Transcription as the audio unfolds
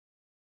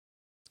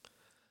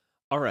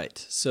All right,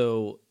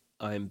 so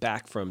I'm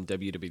back from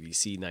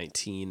WWDC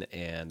 19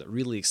 and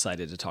really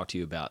excited to talk to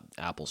you about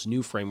Apple's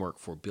new framework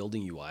for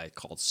building UI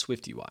called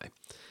SwiftUI.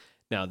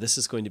 Now, this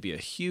is going to be a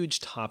huge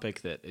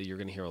topic that you're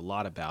going to hear a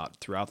lot about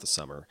throughout the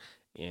summer,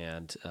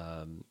 and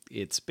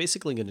it's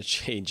basically going to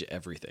change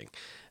everything.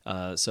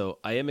 So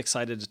I am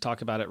excited to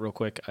talk about it real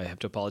quick. I have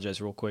to apologize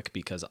real quick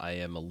because I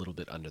am a little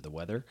bit under the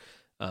weather.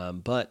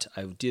 But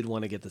I did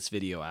want to get this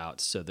video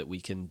out so that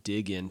we can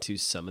dig into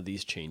some of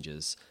these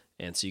changes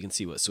and so you can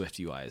see what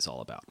SwiftUI is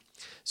all about.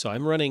 So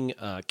I'm running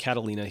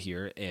Catalina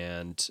here,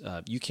 and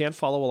you can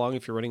follow along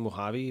if you're running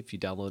Mojave if you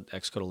download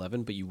Xcode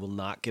 11, but you will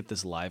not get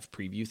this live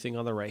preview thing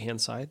on the right-hand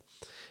side.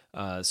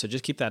 So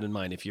just keep that in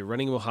mind. If you're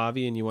running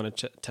Mojave and you want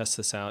to test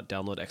this out,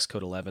 download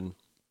Xcode 11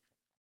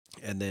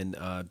 and then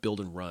build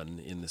and run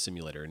in the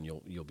simulator, and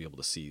you'll be able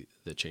to see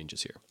the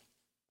changes here.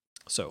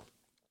 So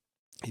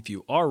if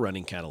you are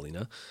running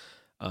Catalina,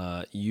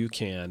 you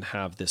can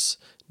have this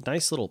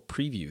nice little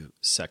preview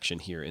section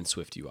here in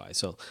SwiftUI.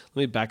 So let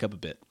me back up a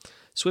bit.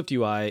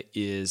 SwiftUI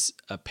is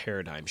a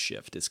paradigm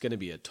shift. It's going to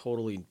be a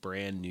totally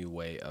brand new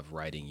way of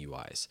writing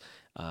UIs.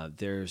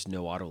 There's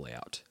no auto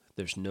layout.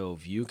 There's no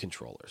view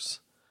controllers.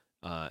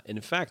 And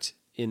in fact,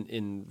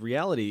 in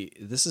reality,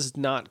 this is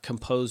not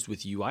composed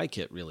with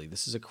UIKit, really.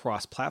 This is a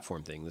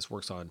cross-platform thing. This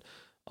works on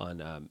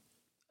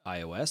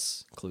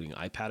iOS, including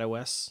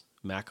iPadOS,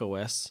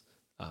 macOS,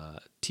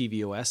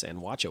 tvOS, and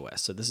watchOS.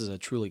 So this is a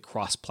truly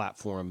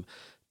cross-platform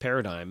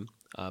paradigm,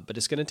 but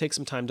it's going to take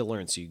some time to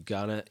learn. So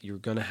you're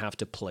gonna have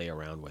to play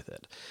around with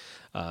it,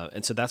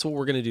 and so that's what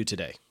we're going to do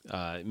today.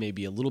 It may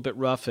be a little bit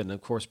rough, and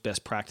of course,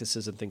 best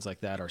practices and things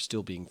like that are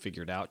still being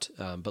figured out.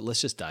 But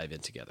let's just dive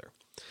in together.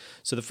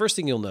 So the first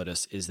thing you'll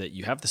notice is that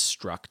you have the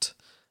struct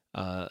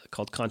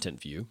called content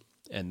view,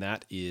 and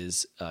that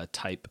is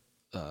type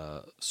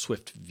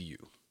Swift view.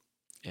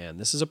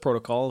 And this is a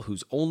protocol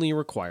whose only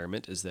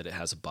requirement is that it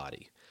has a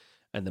body.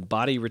 And the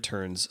body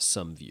returns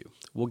some view.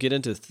 We'll get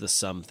into the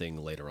sum thing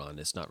later on.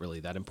 It's not really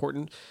that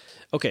important.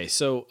 Okay,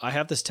 so I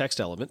have this text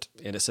element,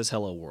 and it says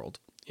hello world.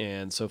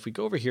 And so if we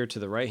go over here to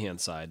the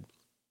right-hand side,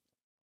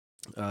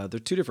 there are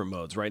two different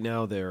modes. Right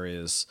now there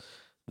is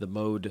the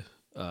mode,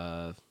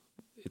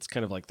 it's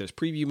kind of like there's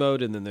preview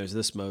mode, and then there's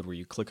this mode where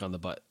you click on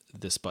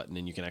this button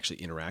and you can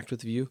actually interact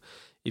with the view.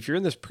 If you're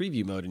in this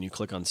preview mode and you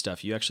click on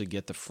stuff, you actually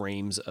get the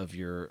frames of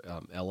your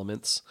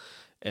elements.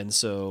 And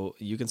so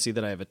you can see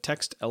that I have a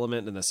text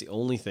element, and that's the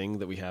only thing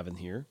that we have in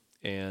here.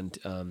 And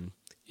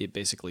it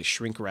basically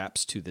shrink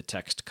wraps to the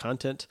text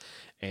content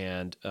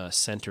and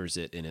centers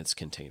it in its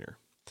container.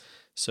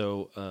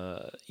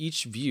 So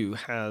each view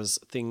has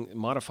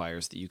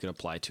modifiers that you can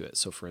apply to it.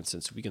 So for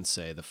instance, we can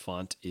say the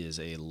font is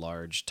a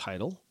large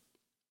title.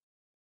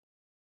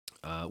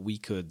 We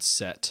could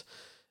set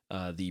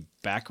the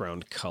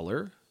background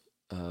color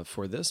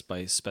for this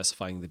by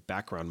specifying the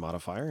background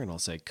modifier, and I'll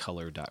say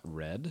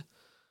color.red.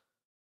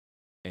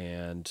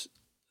 And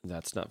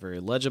that's not very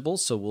legible,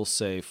 so we'll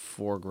say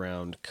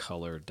foreground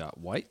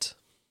color.white.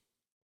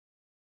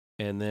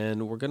 And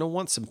then we're going to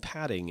want some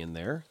padding in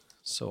there,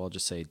 so I'll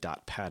just say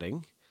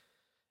 .padding.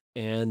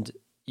 And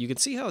you can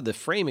see how the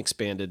frame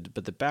expanded,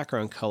 but the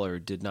background color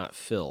did not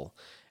fill.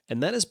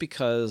 And that is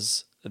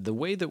because the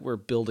way that we're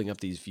building up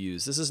these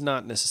views, this is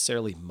not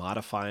necessarily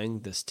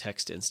modifying this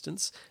text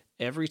instance.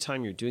 Every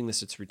time you're doing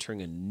this, it's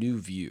returning a new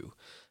view.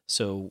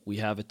 So we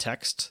have a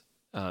text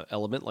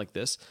element like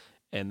this,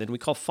 and then we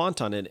call font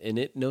on it, and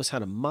it knows how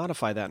to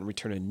modify that and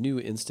return a new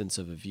instance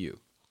of a view.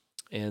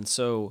 And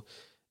so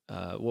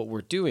what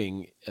we're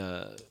doing,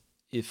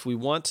 if we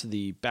want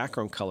the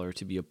background color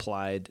to be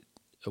applied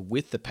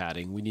with the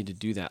padding, we need to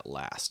do that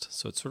last.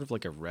 So it's sort of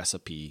like a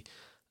recipe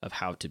of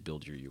how to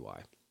build your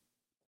UI.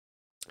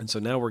 And so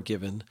now we're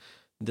given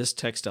this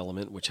text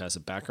element, which has a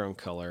background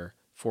color,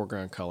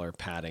 foreground color,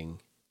 padding,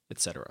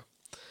 etc.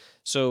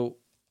 So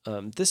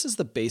this is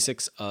the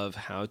basics of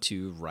how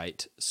to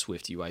write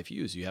Swift UI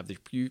views. You have the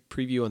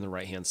preview on the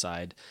right-hand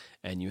side,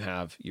 and you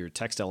have your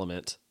text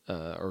element,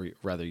 or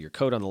rather your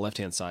code on the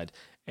left-hand side,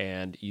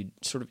 and you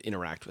sort of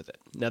interact with it.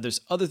 Now,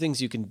 there's other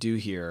things you can do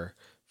here.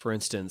 For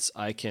instance,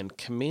 I can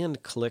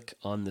command click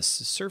on this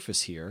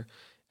surface here,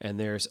 and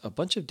there's a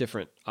bunch of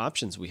different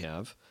options we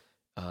have.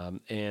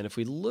 And if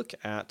we look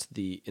at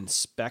the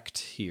inspect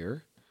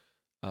here,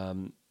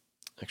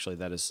 actually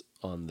that is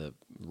on the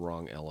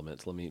wrong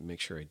element. Let me make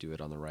sure I do it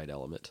on the right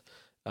element.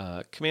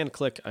 Command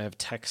click, I have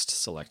text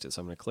selected,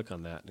 so I'm going to click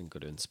on that and go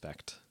to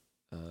inspect.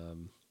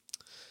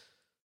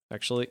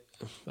 Actually,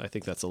 I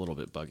think that's a little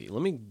bit buggy.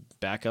 Let me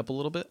back up a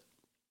little bit,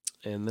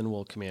 and then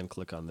we'll command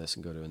click on this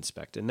and go to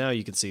inspect. And now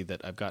you can see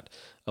that I've got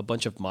a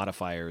bunch of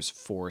modifiers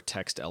for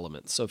text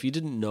elements. So if you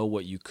didn't know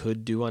what you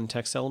could do on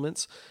text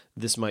elements,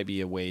 this might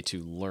be a way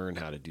to learn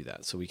how to do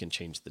that. So we can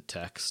change the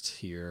text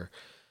here,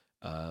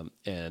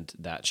 and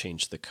that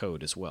changed the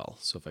code as well.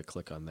 So if I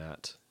click on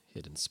that,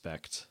 hit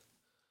inspect,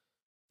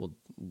 we'll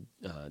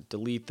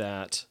delete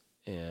that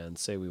and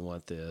say we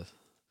want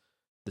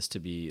this to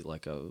be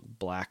like a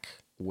black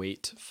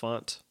weight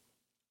font.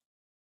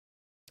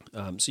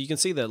 So you can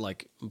see that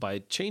like by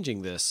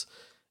changing this,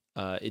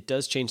 it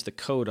does change the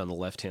code on the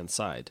left-hand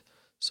side.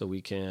 So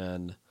we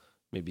can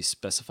maybe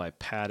specify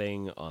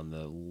padding on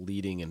the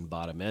leading and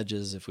bottom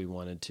edges if we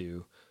wanted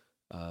to.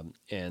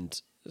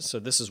 And so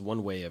this is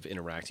one way of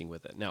interacting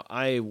with it. Now,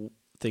 I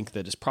think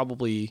that it's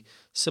probably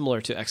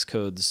similar to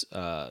Xcode's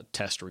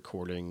test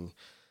recording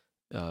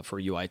for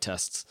UI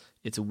tests.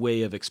 It's a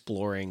way of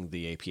exploring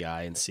the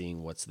API and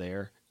seeing what's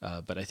there.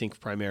 But I think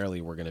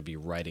primarily we're going to be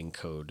writing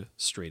code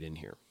straight in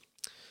here.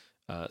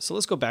 So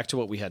let's go back to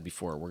what we had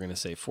before. We're going to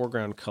say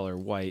foreground color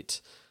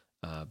white,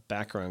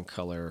 background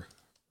color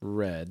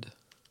red.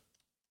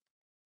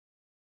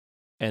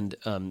 And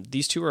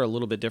these two are a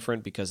little bit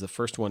different because the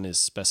first one is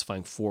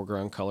specifying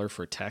foreground color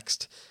for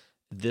text.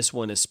 This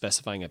one is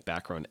specifying a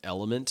background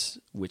element,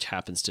 which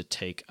happens to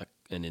take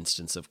an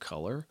instance of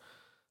color.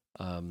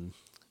 And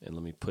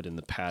let me put in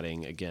the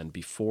padding again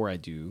before I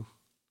do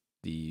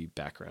the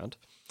background.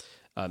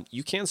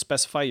 You can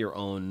specify your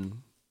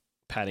own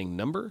padding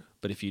number,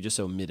 but if you just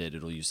omit it,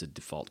 it'll use the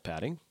default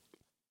padding.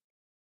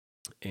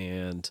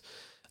 And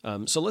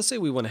so let's say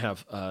we want to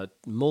have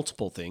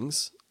multiple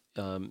things.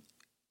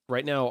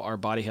 Right now, our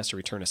body has to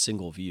return a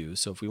single view.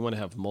 So if we want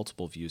to have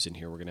multiple views in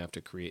here, we're going to have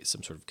to create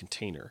some sort of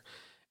container.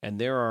 And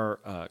there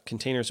are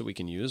containers that we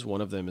can use.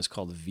 One of them is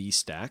called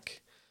VStack.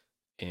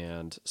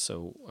 And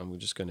so I'm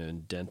just going to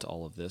indent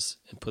all of this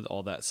and put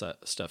all that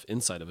stuff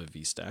inside of a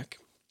VStack.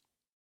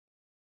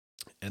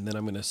 And then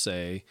I'm going to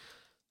say,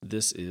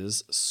 this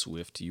is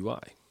Swift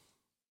UI.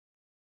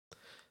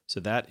 So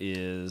that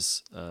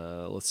is,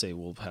 let's say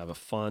we'll have a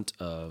font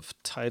of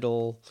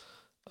title,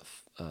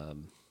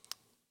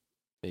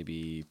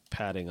 maybe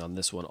padding on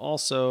this one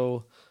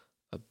also,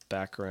 a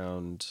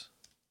background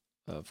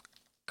of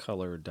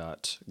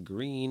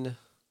color.green,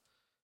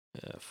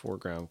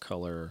 foreground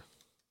color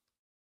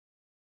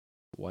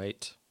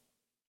white.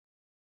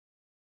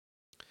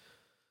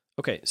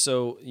 Okay,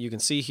 so you can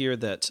see here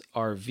that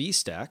our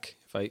VStack,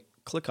 if I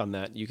click on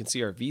that, you can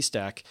see our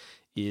VStack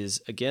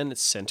is, again,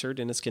 it's centered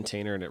in its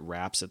container and it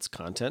wraps its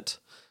content.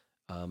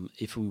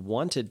 If we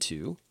wanted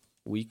to,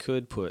 we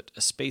could put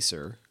a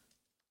spacer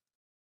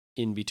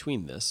in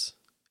between this,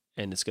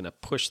 and it's going to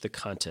push the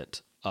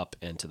content up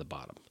and to the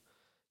bottom.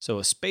 So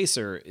a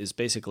spacer is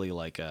basically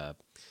like an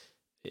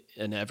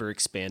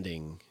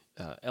ever-expanding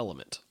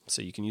element.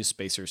 So you can use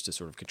spacers to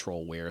sort of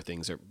control where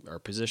things are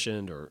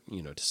positioned, or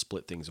to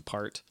split things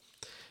apart.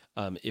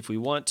 If we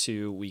want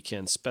to, we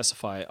can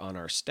specify on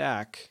our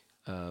stack.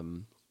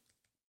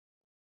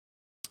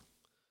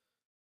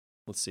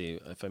 Let's see,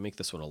 if I make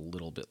this one a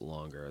little bit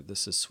longer,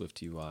 this is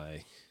Swift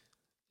UI.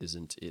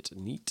 Isn't it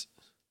neat?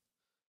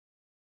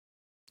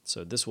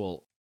 So this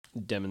will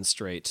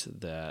demonstrate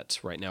that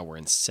right now we're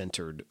in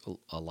centered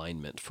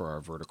alignment for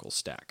our vertical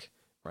stack,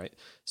 right?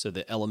 So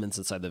the elements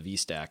inside the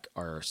VStack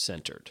are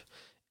centered.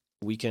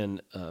 We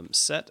can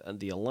set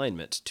the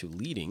alignment to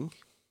leading.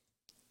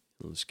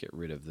 Let's get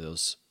rid of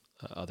those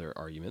other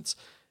arguments.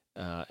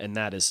 And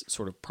that is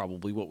sort of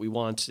probably what we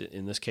want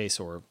in this case,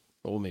 or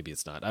maybe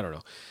it's not. I don't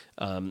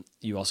know.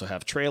 You also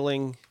have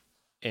trailing.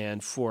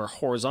 And for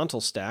horizontal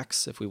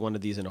stacks, if we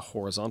wanted these in a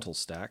horizontal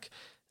stack,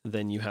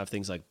 then you have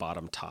things like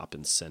bottom, top,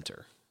 and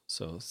center.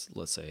 So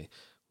let's say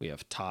we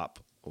have top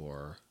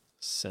or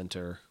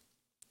center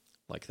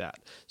like that.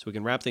 So we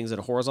can wrap things in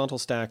a horizontal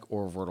stack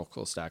or a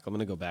vertical stack. I'm going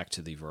to go back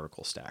to the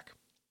vertical stack.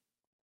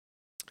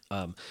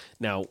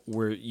 Now,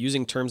 we're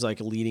using terms like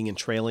leading and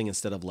trailing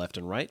instead of left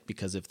and right,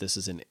 because if this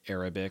is in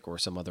Arabic or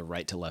some other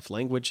right to left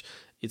language,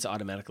 it's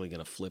automatically going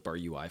to flip our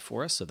UI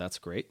for us. So that's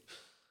great.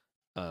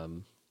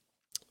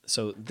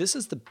 So this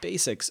is the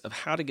basics of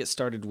how to get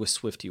started with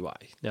Swift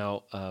UI.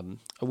 Now, I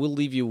will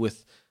leave you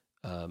with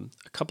a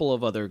couple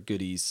of other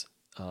goodies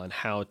on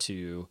how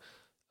to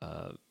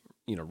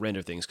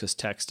render things, because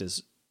text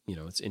is,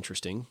 it's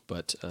interesting,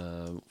 but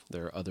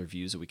there are other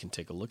views that we can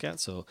take a look at.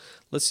 So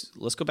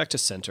let's go back to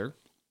center.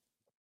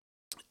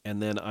 And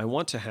then I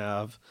want to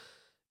have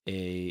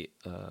a,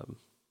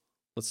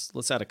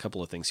 let's add a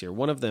couple of things here.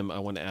 One of them, I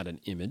want to add an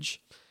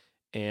image.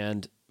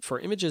 And for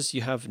images,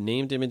 you have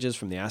named images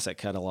from the asset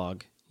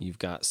catalog. You've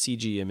got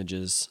CG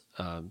images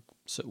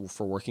so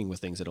for working with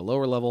things at a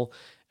lower level.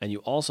 And you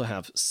also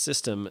have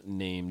system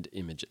named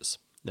images.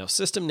 Now,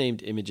 system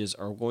named images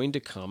are going to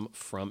come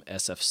from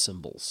SF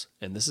Symbols.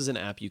 And this is an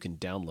app you can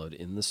download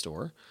in the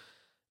store.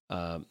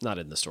 Not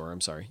in the store,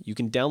 I'm sorry. You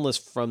can download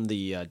from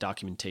the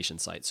documentation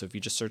site. So if you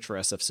just search for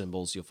SF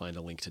Symbols, you'll find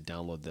a link to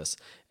download this.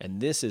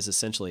 And this is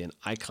essentially an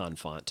icon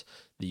font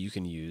that you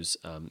can use.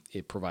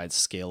 It provides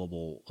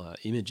scalable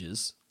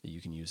images that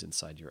you can use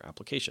inside your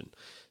application.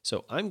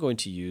 So I'm going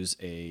to use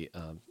a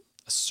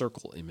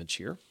circle image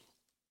here.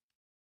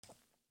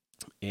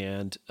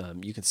 And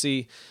you can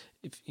see,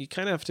 if you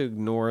kind of have to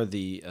ignore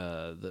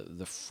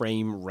the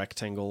frame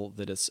rectangle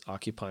that it's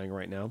occupying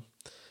right now.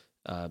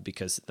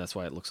 Because that's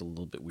why it looks a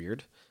little bit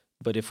weird.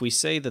 But if we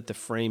say that the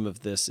frame of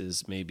this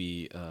is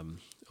maybe a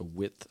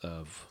width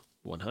of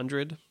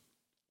 100,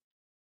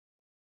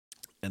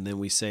 and then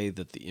we say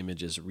that the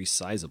image is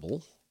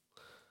resizable,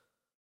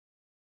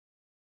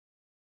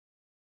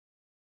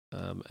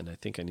 and I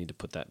think I need to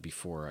put that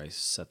before I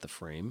set the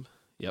frame.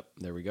 Yep,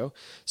 there we go.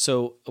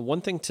 So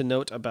one thing to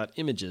note about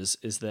images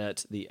is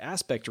that the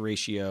aspect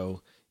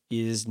ratio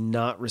is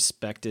not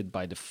respected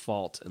by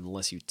default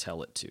unless you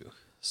tell it to.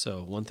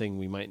 So one thing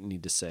we might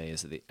need to say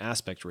is that the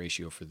aspect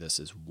ratio for this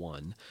is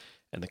 1,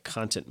 and the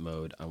content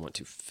mode I want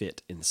to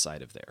fit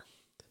inside of there.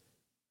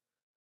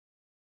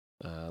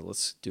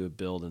 Let's do a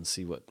build and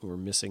see what we're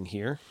missing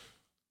here.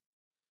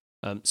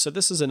 So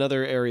this is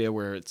another area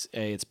where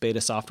it's beta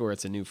software,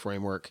 it's a new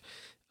framework.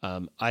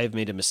 I've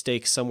made a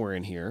mistake somewhere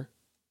in here,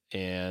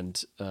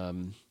 and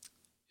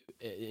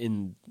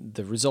in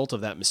the result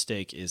of that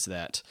mistake is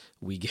that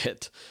we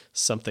get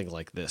something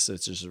like this.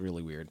 It's just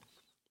really weird.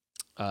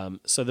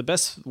 So the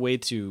best way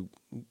to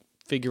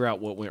figure out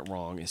what went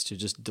wrong is to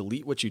just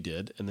delete what you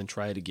did and then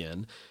try it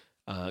again,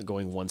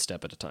 going one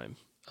step at a time.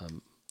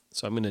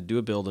 So I'm going to do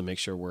a build and make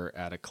sure we're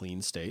at a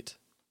clean state.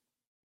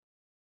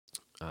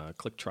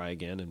 Click try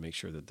again and make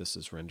sure that this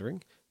is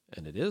rendering,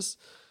 and it is.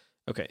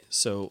 Okay,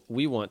 so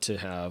we want to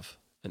have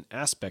an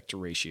aspect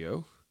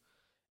ratio,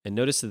 and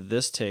notice that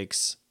this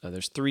takes,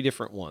 there's 3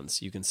 different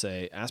ones. You can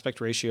say aspect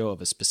ratio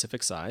of a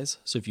specific size.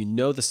 So if you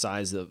know the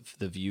size of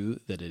the view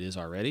that it is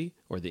already,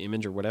 or the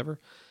image or whatever,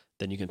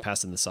 then you can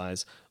pass in the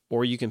size,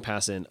 or you can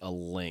pass in a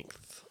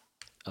length.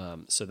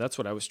 So that's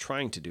what I was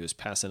trying to do, is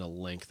pass in a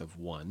length of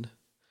 1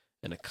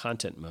 and a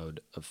content mode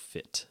of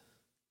fit.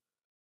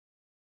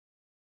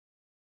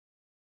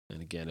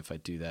 And again, if I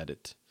do that,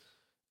 it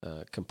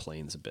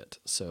complains a bit.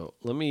 So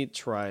let me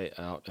try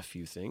out a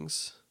few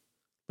things.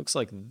 Looks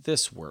like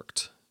this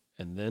worked.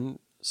 And then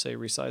say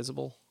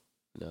resizable.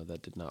 No,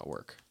 that did not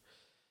work.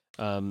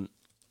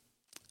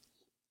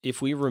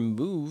 If we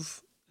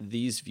remove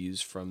these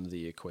views from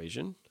the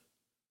equation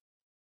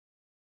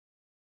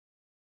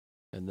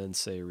and then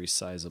say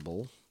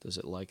resizable, does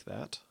it like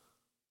that?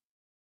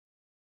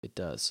 It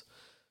does.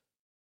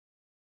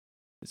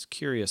 It's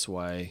curious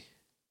why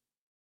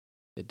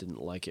it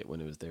didn't like it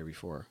when it was there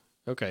before.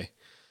 Okay.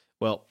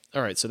 Well,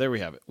 all right, so there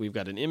we have it. We've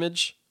got an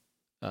image.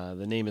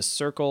 The name is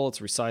circle. It's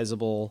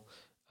resizable.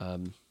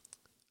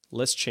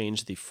 Let's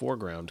change the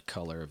foreground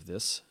color of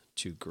this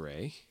to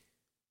gray.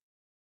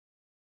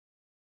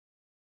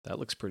 That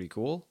looks pretty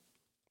cool.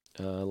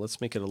 Let's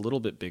make it a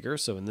little bit bigger.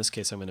 So in this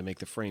case, I'm going to make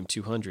the frame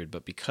 200,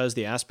 but because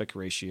the aspect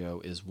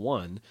ratio is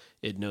 1,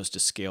 it knows to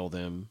scale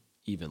them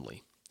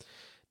evenly.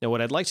 Now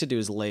what I'd like to do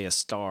is lay a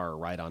star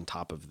right on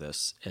top of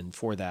this, and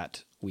for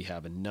that we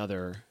have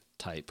another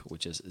type,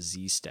 which is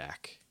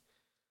Z-stack.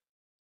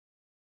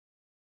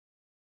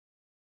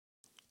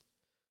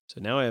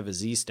 So now I have a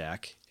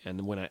Z-stack,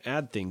 and when I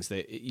add things,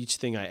 each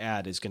thing I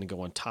add is going to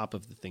go on top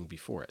of the thing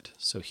before it.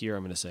 So here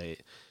I'm going to say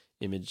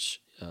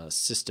image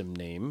system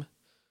name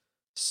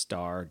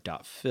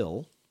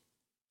star.fill,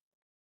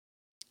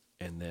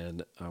 and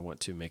then I want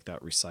to make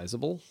that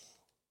resizable.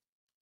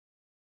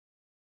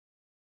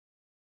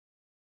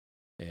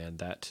 And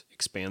that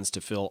expands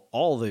to fill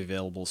all the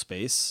available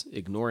space,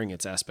 ignoring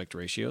its aspect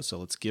ratio. So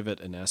let's give it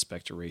an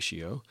aspect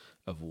ratio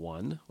of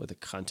 1 with a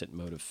content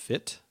mode of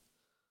fit.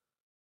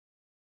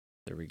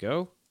 There we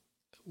go.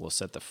 We'll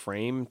set the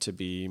frame to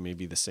be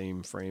maybe the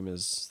same frame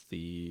as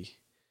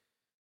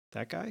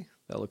that guy.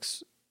 That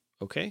looks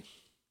okay.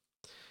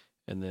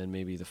 And then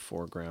maybe the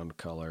foreground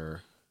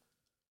color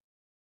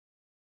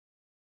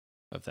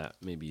of that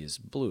maybe is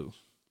blue.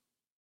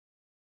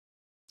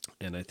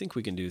 And I think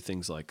we can do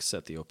things like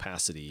set the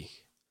opacity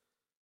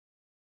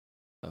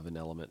of an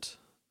element.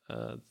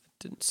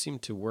 Didn't seem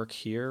to work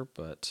here,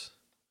 but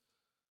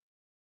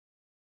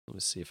let me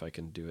see if I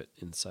can do it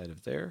inside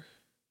of there.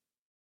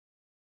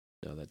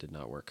 No, that did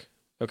not work.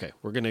 Okay,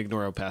 we're going to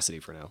ignore opacity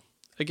for now.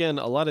 Again,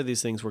 a lot of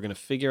these things we're going to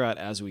figure out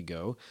as we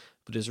go,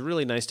 but it's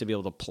really nice to be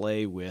able to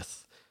play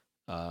with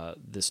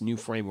this new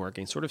framework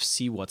and sort of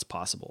see what's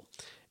possible.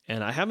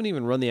 And I haven't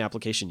even run the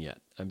application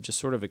yet. I'm just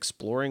sort of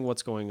exploring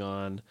what's going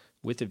on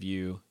with the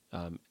view,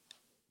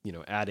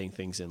 adding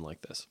things in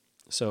like this.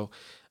 So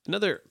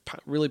another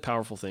really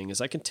powerful thing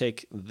is I can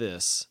take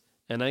this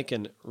and I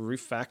can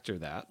refactor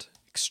that,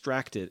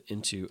 extract it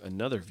into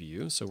another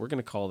view. So we're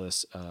going to call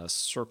this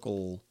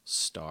circle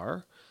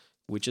star,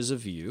 which is a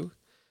view,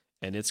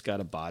 and it's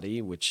got a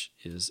body, which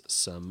is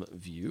some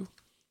view,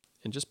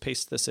 and just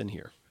paste this in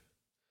here.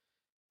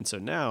 And so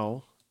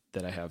now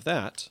that I have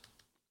that,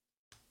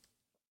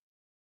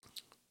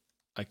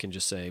 I can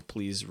just say,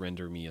 please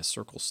render me a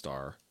circle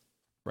star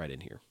right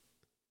in here.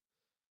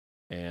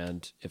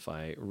 And if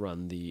I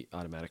run the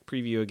automatic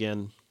preview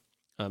again,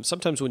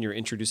 sometimes when you're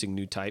introducing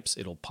new types,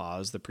 it'll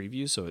pause the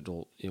preview so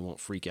it won't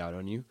freak out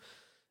on you.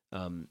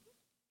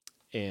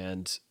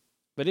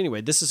 But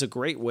anyway, this is a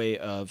great way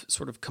of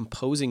sort of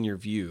composing your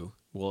view.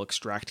 We'll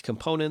extract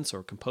components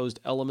or composed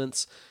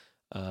elements,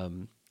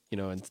 and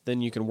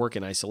then you can work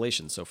in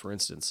isolation. So for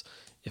instance,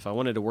 if I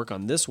wanted to work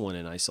on this one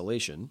in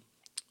isolation,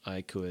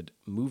 I could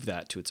move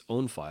that to its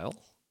own file.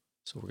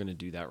 So we're going to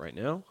do that right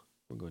now.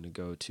 We're going to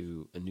go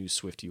to a new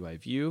Swift UI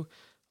view.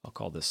 I'll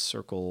call this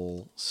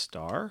circle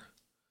star.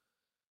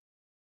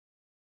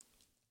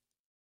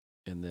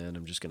 And then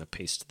I'm just going to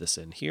paste this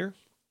in here.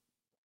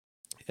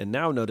 And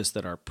now notice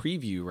that our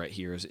preview right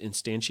here is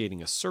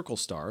instantiating a circle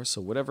star.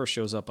 So whatever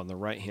shows up on the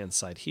right-hand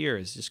side here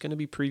is just going to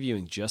be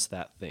previewing just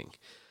that thing.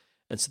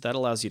 And so that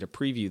allows you to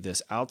preview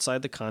this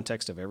outside the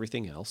context of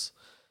everything else.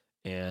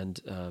 And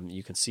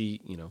you can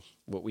see,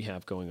 what we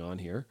have going on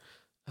here.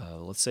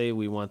 Let's say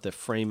we want the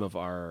frame of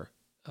our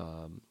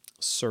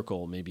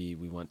circle, maybe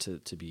we want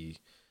to be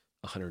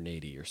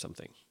 180 or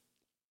something.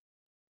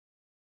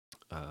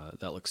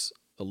 That looks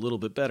a little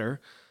bit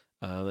better.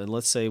 And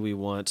let's say we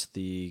want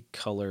the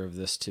color of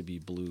this to be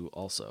blue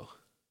also.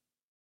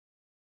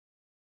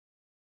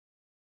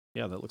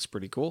 Yeah, that looks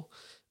pretty cool.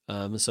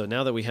 So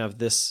now that we have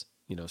this,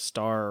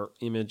 star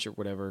image or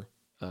whatever,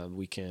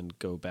 we can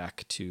go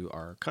back to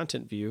our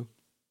content view.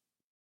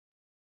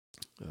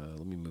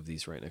 Let me move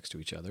these right next to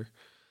each other.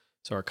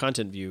 So our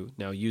content view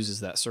now uses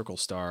that circle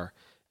star,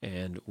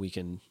 and we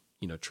can,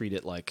 treat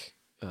it like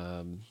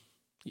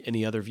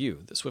any other view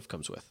that Swift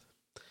comes with.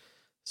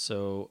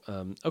 So,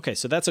 okay,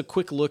 so that's a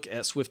quick look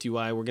at Swift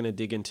UI. We're going to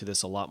dig into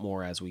this a lot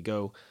more as we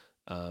go,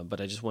 but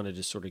I just wanted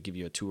to sort of give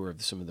you a tour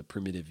of some of the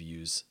primitive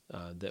views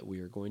that we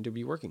are going to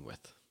be working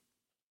with.